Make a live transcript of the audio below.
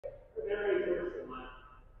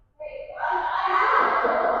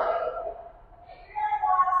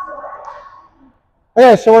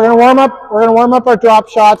Okay, so we're going to warm up. We're going to warm up our drop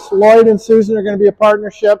shots. Lloyd and Susan are going to be a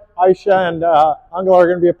partnership. Aisha and Angela are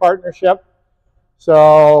going to be a partnership.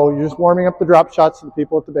 So you're just warming up the drop shots to the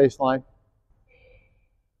people at the baseline.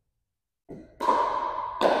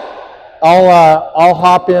 I'll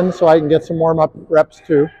hop in so I can get some warm up reps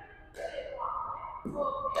too.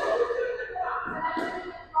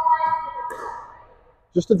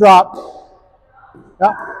 Just a drop.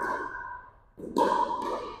 Yeah.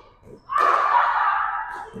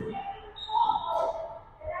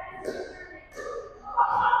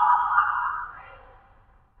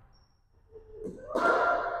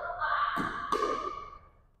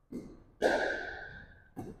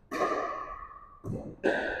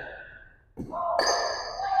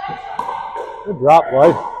 Good drop,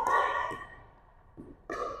 Lloyd.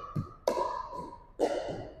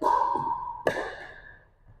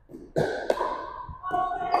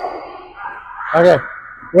 Okay,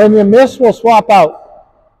 when you miss, we'll swap out.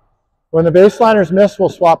 When the baseliners miss, we'll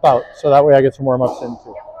swap out. So that way I get some warm-ups in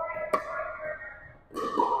too.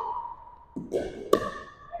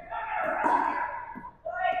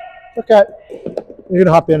 Okay, you can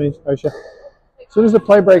hop in, Aisha. As soon as the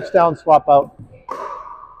play breaks down, swap out.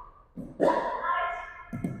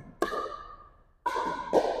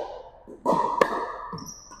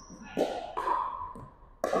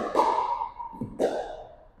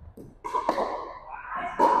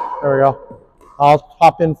 There we go. I'll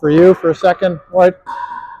hop in for you for a second, Lloyd.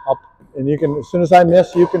 And you can, as soon as I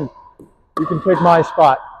miss, you can take my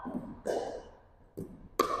spot.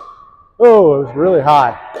 Oh, it was really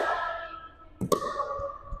high.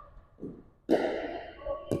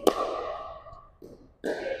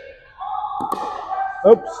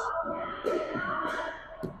 Oops.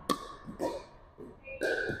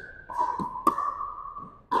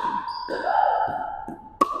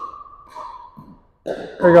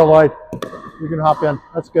 There you go, Lloyd. You can hop in.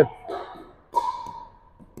 That's good.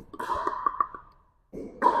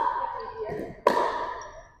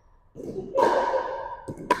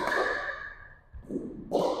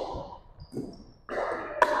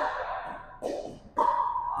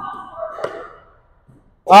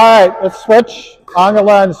 All right, let's switch.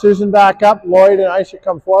 Angela and Susan back up. Lloyd and Aisha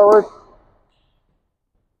come forward.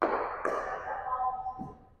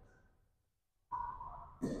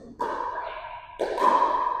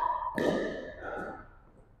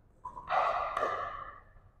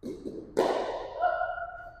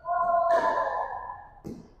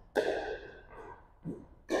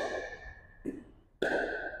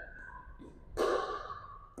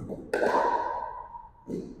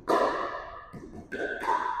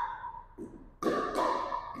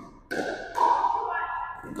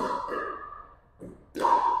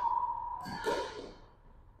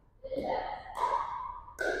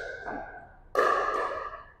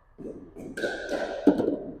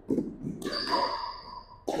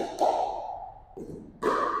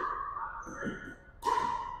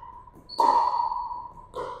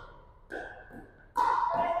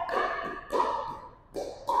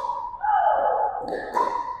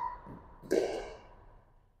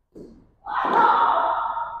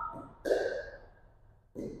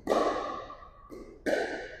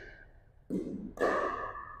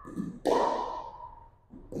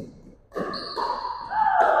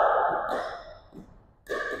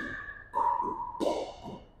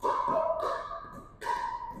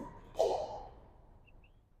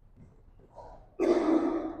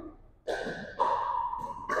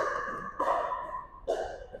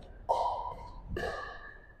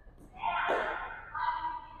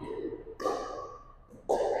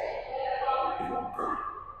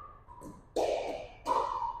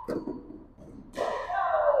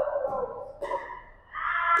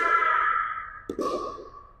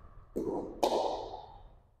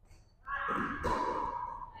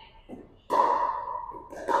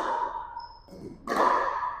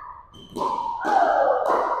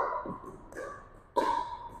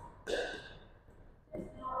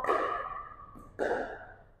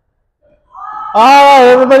 All right,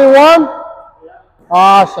 everybody warm?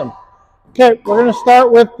 Awesome. Okay, we're going to start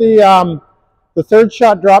with the third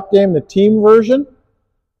shot drop game, the team version.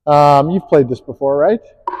 You've played this before, right?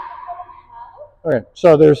 Okay,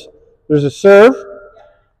 so there's a serve,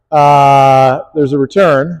 there's a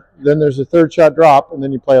return, then there's a third shot drop, and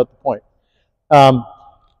then you play out the point.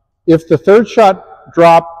 If the third shot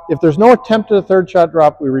drop, if there's no attempt at a third shot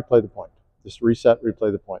drop, we replay the point. Just reset,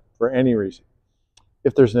 replay the point for any reason.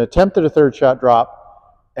 If there's an attempt at a third shot drop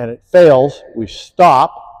and it fails, we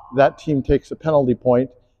stop. That team takes a penalty point,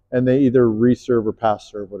 and they either reserve or pass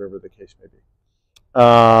serve, whatever the case may be.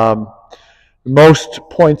 Most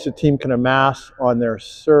points a team can amass on their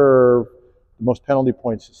serve The most penalty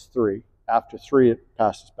points is 3. After 3, it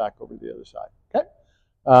passes back over to the other side. Okay.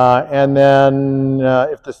 And then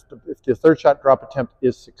if the third shot drop attempt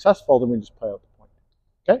is successful, then we just play out the point.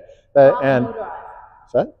 Okay. And no drive.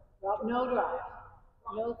 What's that? Drop no drive.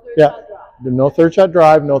 No third shot drop. No third shot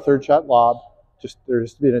drive. No third shot lob. Just there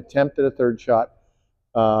has to be an attempt at a third shot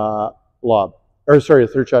lob, or sorry, a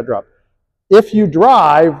third shot drop. If you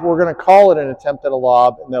drive, we're going to call it an attempt at a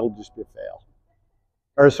lob, and that'll just be a fail.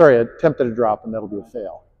 Or sorry, attempt at a drop, and that'll be a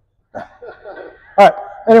fail. All right.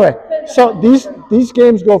 Anyway, so these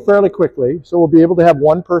games go fairly quickly, so we'll be able to have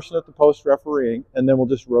one person at the post refereeing, and then we'll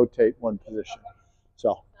just rotate one position.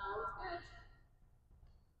 So.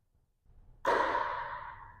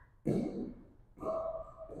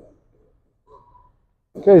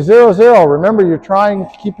 Okay, 0-0. Remember, you're trying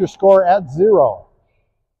to keep your score at 0.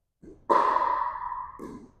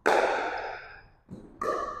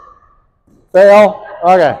 Fail.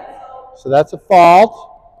 Okay, so that's a fault.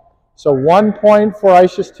 So 1 point for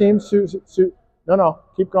Aisha's team. No,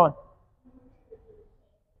 keep going.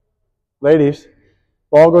 Ladies,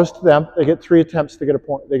 ball goes to them. They get 3 attempts to get a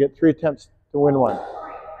point. They get 3 attempts to win 1.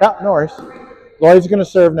 Yeah, no worries. Lloyd's going to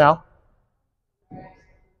serve now.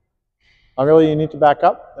 Really, you need to back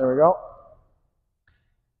up. There we go.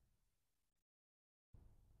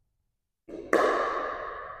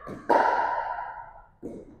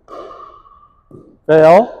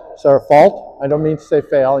 Fail. Is there a fault? I don't mean to say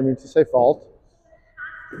fail. I mean to say fault.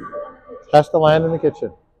 Has to land in the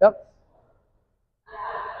kitchen. Yep.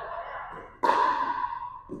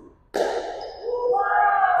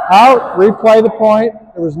 Out. Replay the point.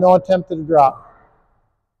 There was no attempt at a drop.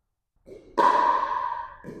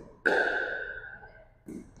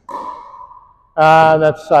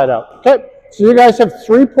 That's side out. Okay, so you guys have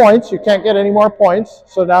 3 points. You can't get any more points,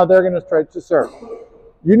 so now they're going to try to serve.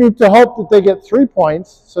 You need to hope that they get 3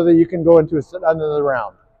 points so that you can go into another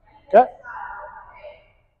round. Okay?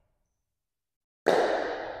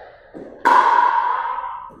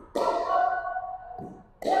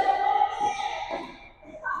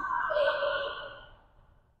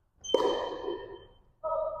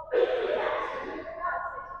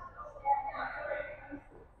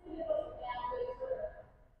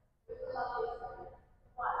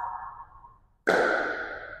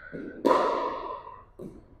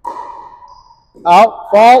 Out,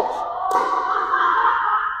 fault.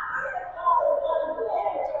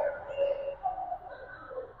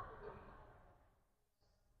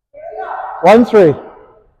 One, 3.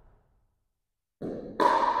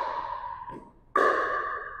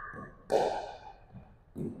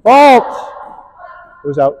 Fault.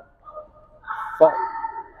 Who's out? Fault.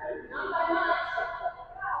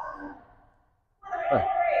 Right.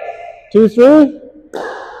 2, 3.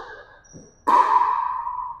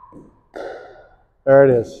 There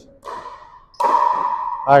it is.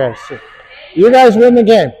 Okay, so you guys win the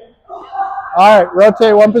game. All right,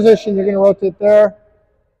 rotate one position. You're going to rotate there.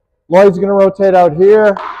 Lloyd's going to rotate out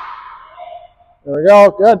here. There we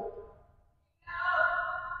go. Good.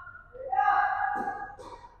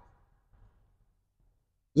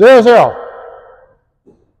 Zero, 0.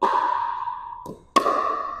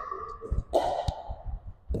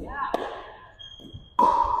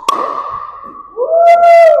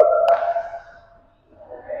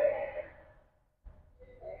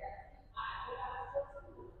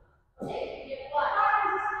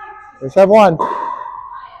 Let's have 1.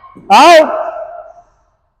 Out!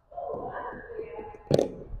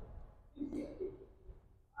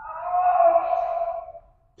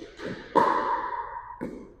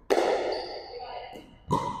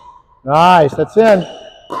 Nice, that's in.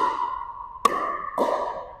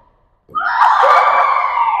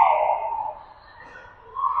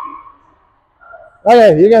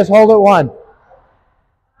 Okay, you guys hold it 1.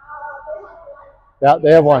 Yeah,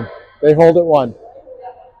 they have 1. They hold it 1.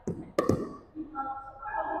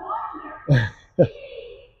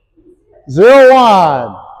 Zero,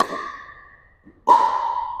 1.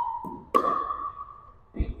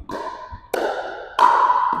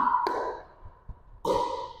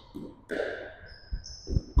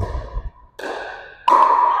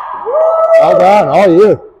 Well done, all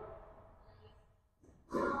you.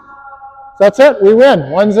 That's it, we win,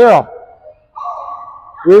 1-0.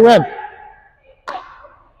 We win.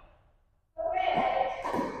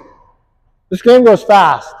 This game goes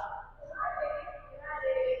fast.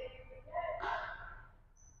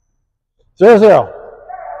 0-0.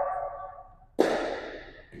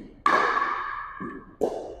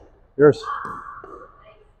 Yours.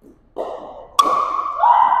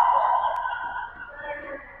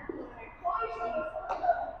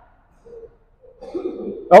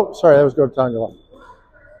 Oh, sorry, that was go to Tangela.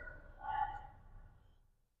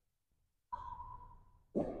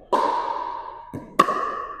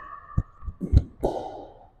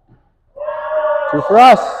 2 for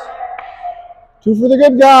us. 2 for the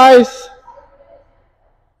good guys.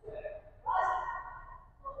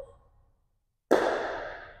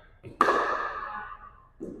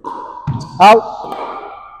 Out.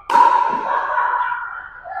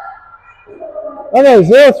 Okay,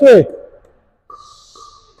 0-3.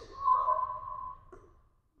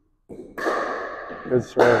 Good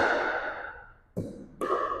serve.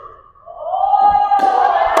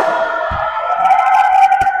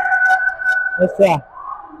 Let's try.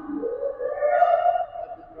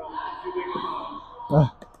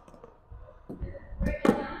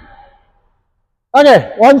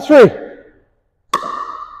 Okay, 1-3.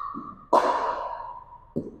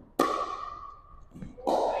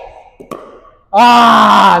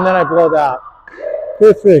 Ah, and then I blow that.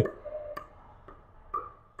 2-3.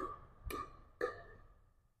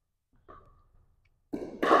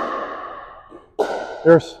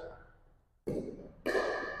 Here's.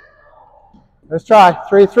 Let's try.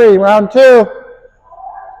 3-3, round 2.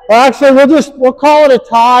 Well, actually, we'll call it a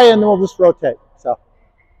tie, and then we'll just rotate. So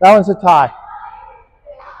that one's a tie.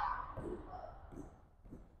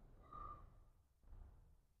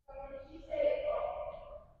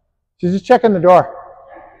 She's just checking the door.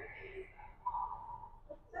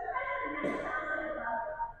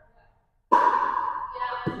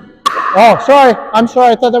 Oh, sorry. I'm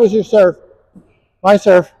sorry. I thought that was your serve. My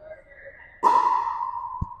serve.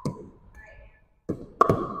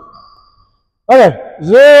 Okay,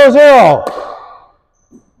 0-0.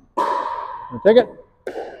 Take it.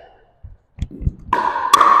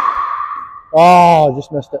 Oh,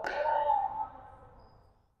 just missed it.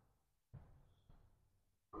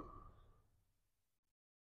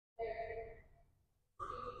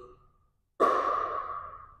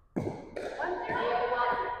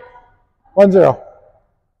 One zero.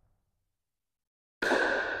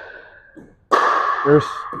 Here's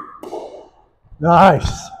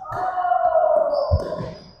nice.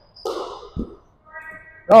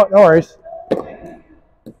 No worries.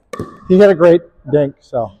 He hit a great dink,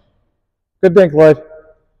 so good dink, Lloyd.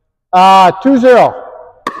 2-0.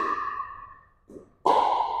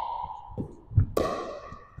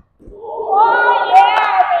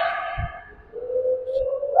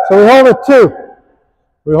 So we hold it 2.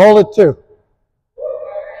 We hold it 2.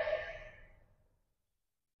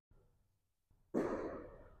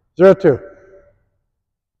 0-2.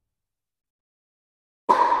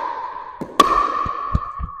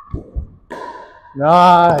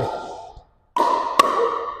 Nice.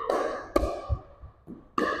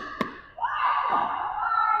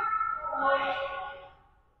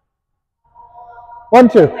 One,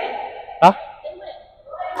 2. Huh?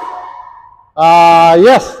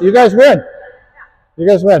 Yes, you guys win. You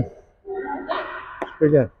guys win.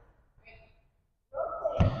 Good game.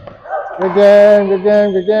 Good game, good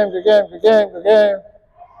game, good game, good game, good game, good game.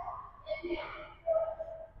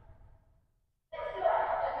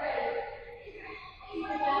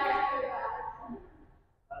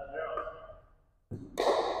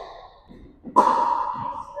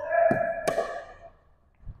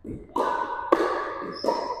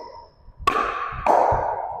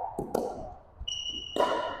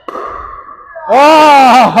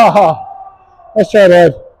 Oh! Nice try,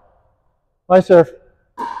 Ed. Nice serve.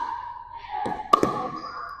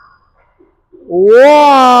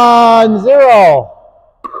 1-0.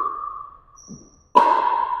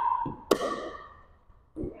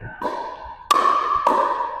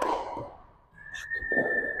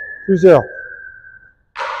 Two zero.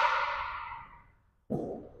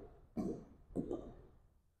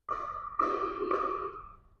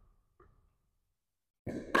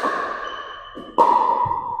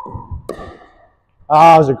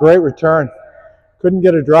 Ah, it was a great return. Couldn't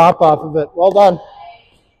get a drop off of it. Well done.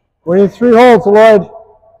 We need 3 holds, Lloyd.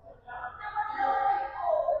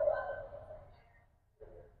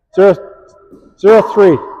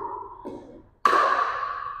 0-3.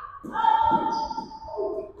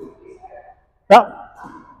 Yep.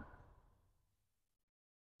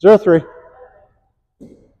 0-3.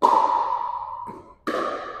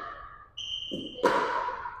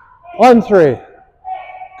 1-3.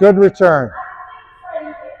 Good return.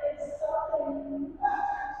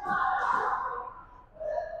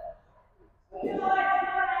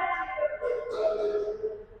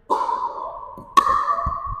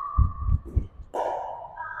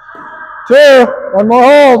 Two. One more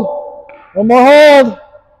hold. One more hold.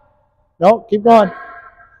 No, keep going.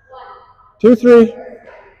 2-3.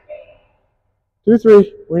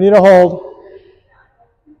 2-3. We need a hold.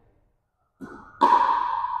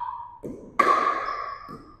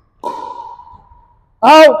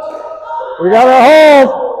 Out. We got a hold.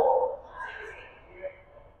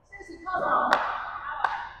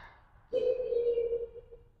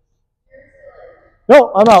 No,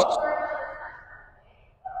 I'm out.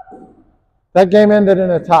 That game ended in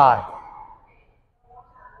a tie.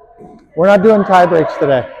 We're not doing tie breaks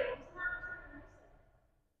today.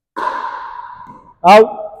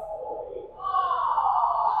 Out.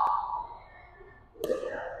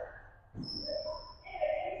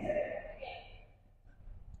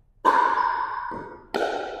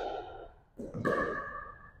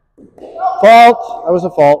 Fault. That was a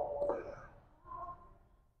fault.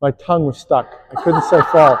 My tongue was stuck. I couldn't say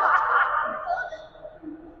fault.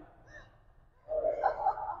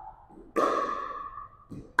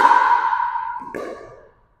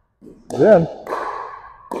 In.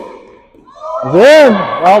 In.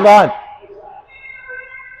 Well done.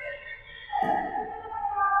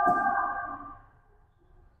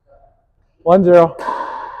 One zero.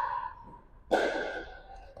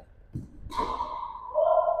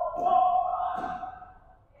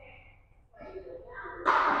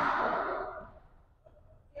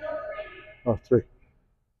 Oh, three.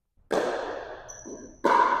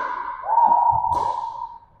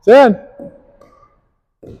 It's in.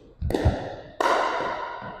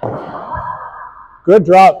 Good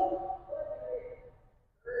drop.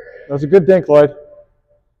 That was a good dink, Lloyd.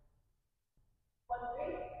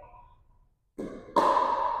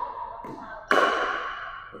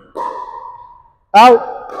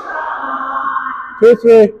 Out.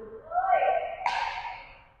 2-3.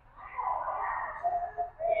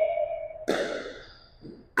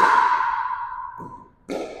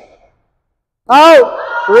 Out.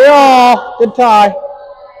 3-all. Good tie.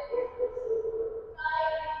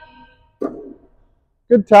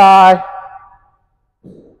 Good tie.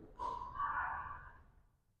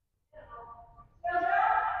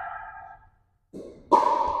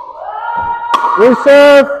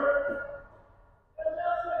 Reserve.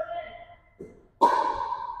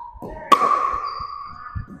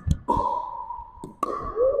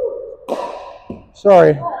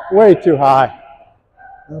 Sorry, way too high. I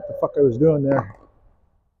don't know what the fuck I was doing there.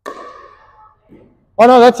 Oh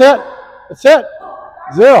no, that's it. That's it.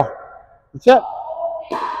 Zero. That's it.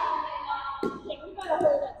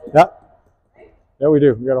 Yeah. Yeah, we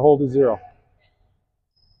do. We got to hold it 0.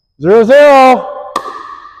 0-0.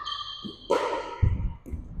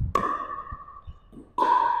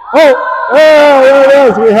 Oh, there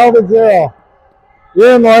it is. We held it 0.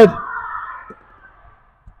 You're in, Lloyd.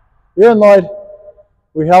 You're in, Lloyd.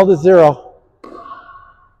 We held it 0.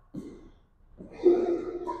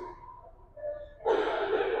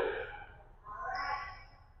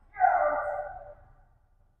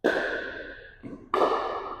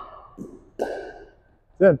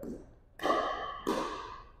 In.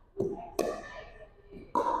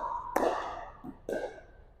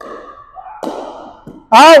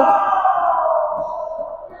 Out.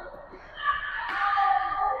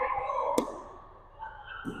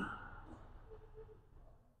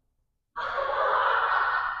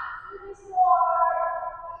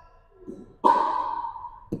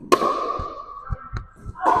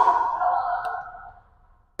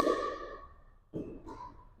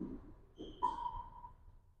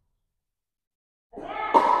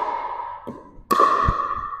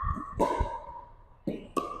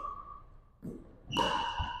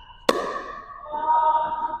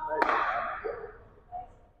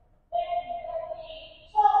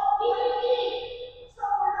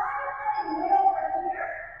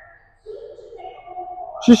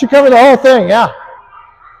 She should cover the whole thing, yeah.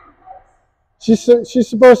 She's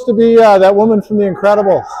supposed to be that woman from The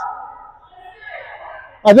Incredibles.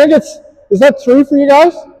 I think is that 3 for you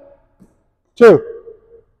guys? 2.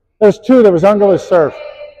 There's 2. There was Ungola's serve.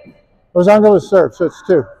 There was Ungola's serve, so it's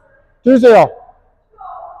 2. 2-0.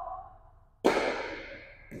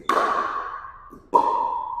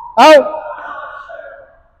 Out.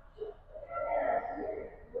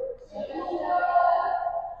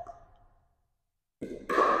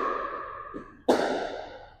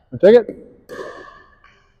 Take it.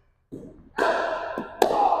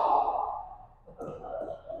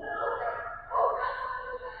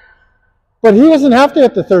 But he doesn't have to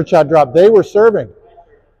hit the 3rd shot drop. They were serving.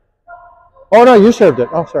 Oh, no, you served it.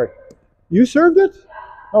 Oh, sorry. You served it?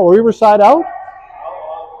 Oh, we were side out?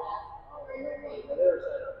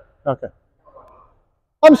 Okay.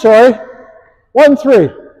 I'm sorry.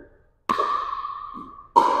 1-3.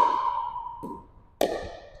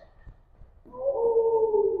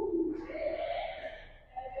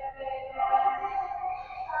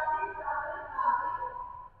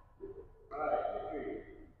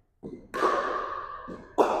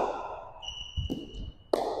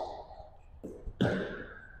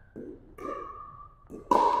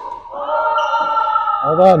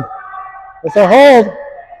 Hold on. It's a hold.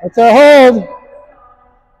 It's a hold.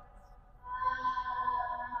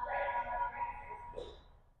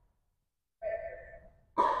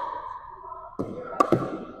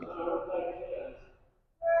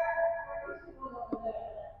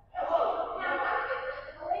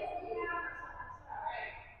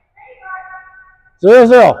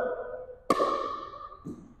 0-0.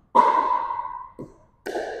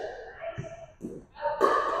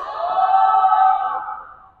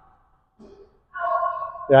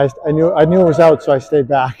 Yeah, I knew it was out, so I stayed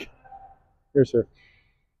back. Here, sir.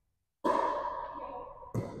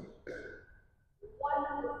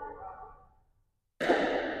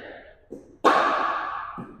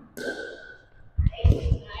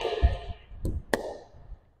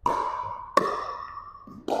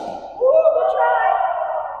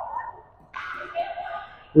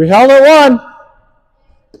 We held at 1.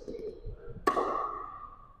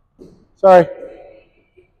 Sorry.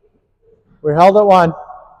 We held at 1.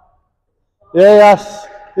 Yeah, yes.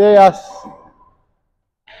 Yeah, yes.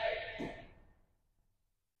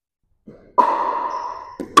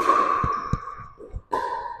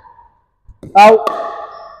 Out.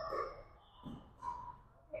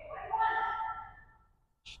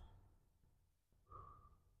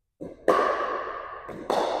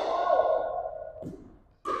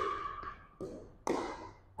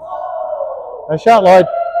 Nice shot, Lloyd.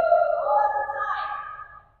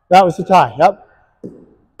 That was the tie. Yep.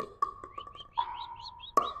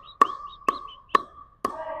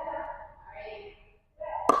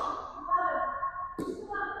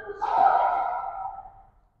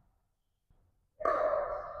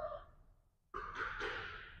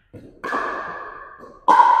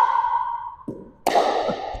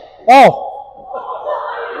 Oh.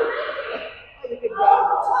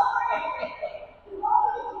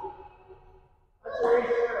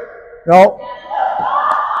 No.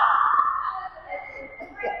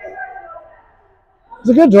 It's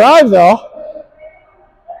a good drive, though.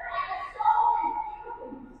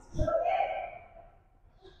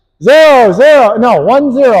 0-0. No,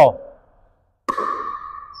 1-0.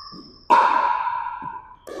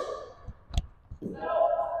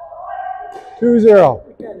 Two zero.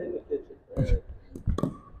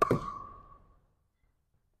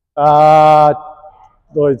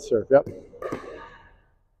 Lloyd serve. Yep.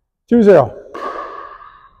 2-0.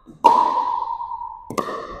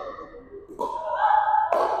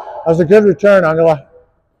 That was a good return, Angela.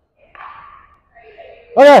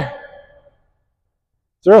 Okay.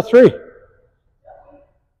 0-3.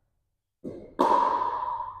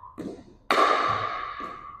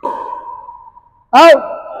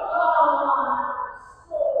 Out.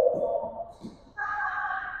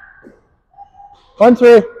 One,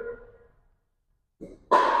 3.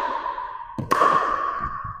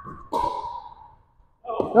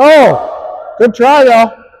 Oh, good try, though.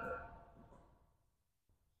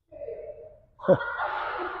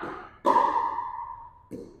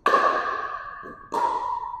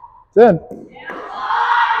 It's in.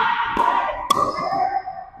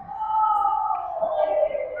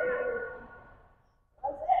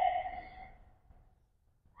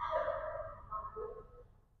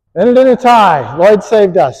 Ended in a tie. Lloyd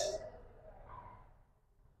saved us.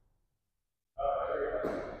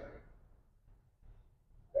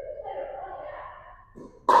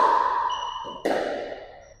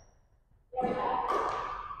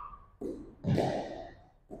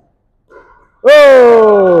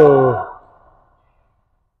 Whoa!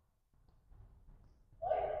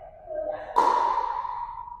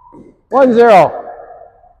 One zero.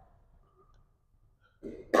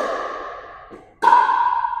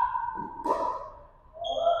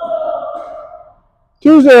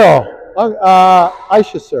 Two zero.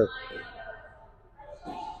 Aisha serve.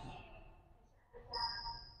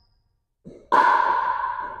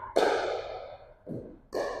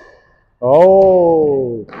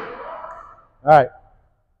 Oh. All right.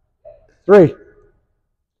 3.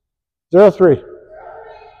 0-3.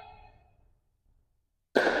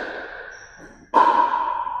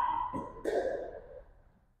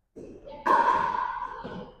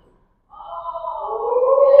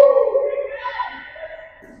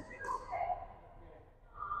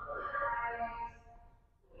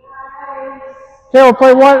 Okay, we'll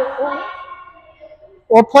play one.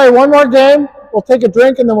 We'll play one more game. We'll take a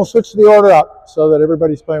drink and then we'll switch the order up so that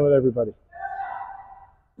everybody's playing with everybody.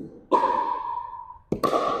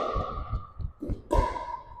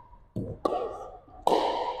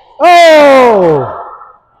 Oh!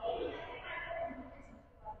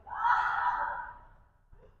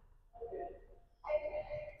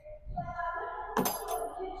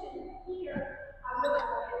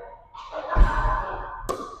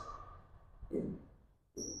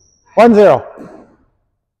 One zero.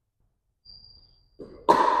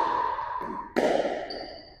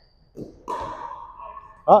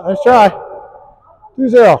 Oh, nice try.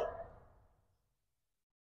 2-0.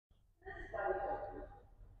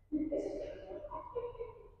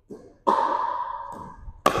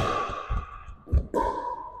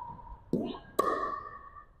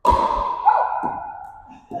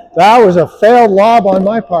 That was a failed lob on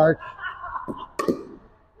my part.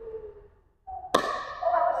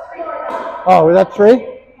 Oh, was that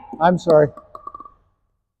 3? I'm sorry.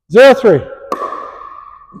 0-3.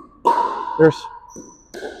 There's.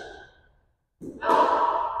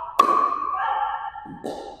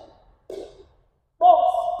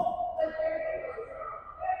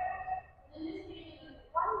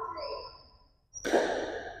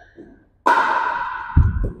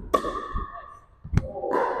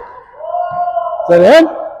 Is that in?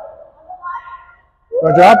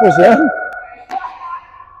 My drop was in?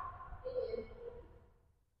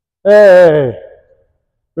 Hey,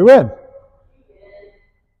 we win.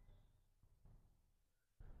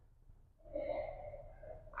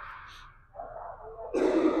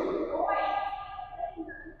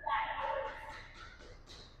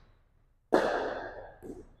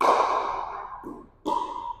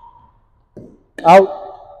 Out.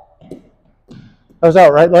 That was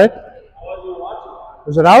out, right, Lloyd?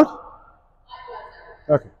 Was it out?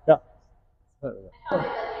 Okay, yeah.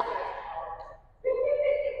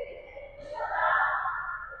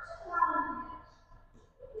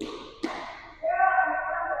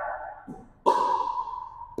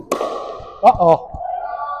 Uh-oh.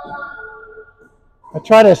 I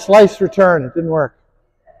tried a slice return. It didn't work.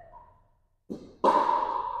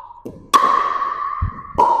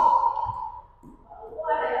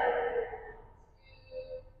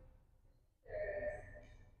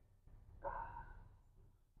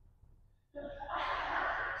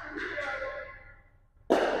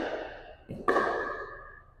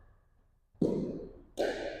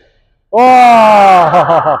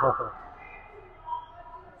 Oh!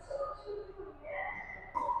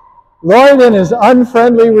 Lloyd and his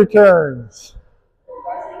unfriendly returns.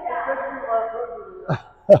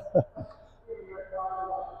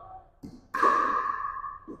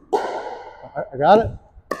 I got it.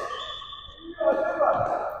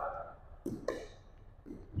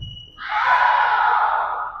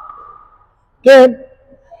 Game.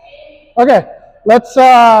 Okay, let's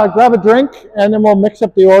grab a drink and then we'll mix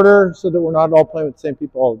up the order so that we're not all playing with the same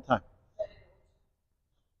people all the time.